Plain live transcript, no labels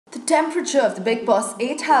The temperature of the Bigg Boss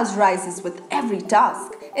 8 house rises with every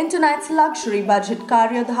task. In tonight's luxury budget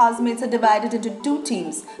karya, the housemates are divided into two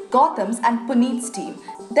teams, Gautam's and Puneet's team.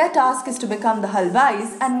 Their task is to become the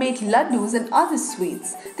halwais and make laddus and other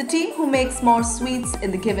sweets. The team who makes more sweets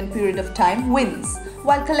in the given period of time wins.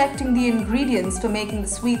 While collecting the ingredients for making the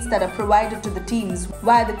sweets that are provided to the teams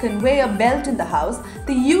via the conveyor belt in the house,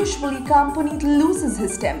 the usually calm Puneet loses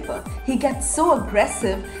his temper. He gets so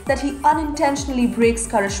aggressive that he unintentionally breaks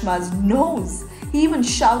Karishma's nose. He even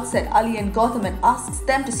shouts at Ali and Gautam and asks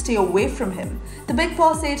them to stay away from him. The Bigg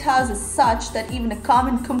Boss 8 house is such that even a calm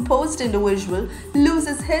and composed individual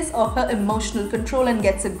loses his or her emotional control and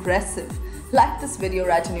gets aggressive. Like this video,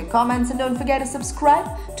 write in your comments, and don't forget to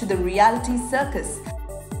subscribe to The Reality Circus.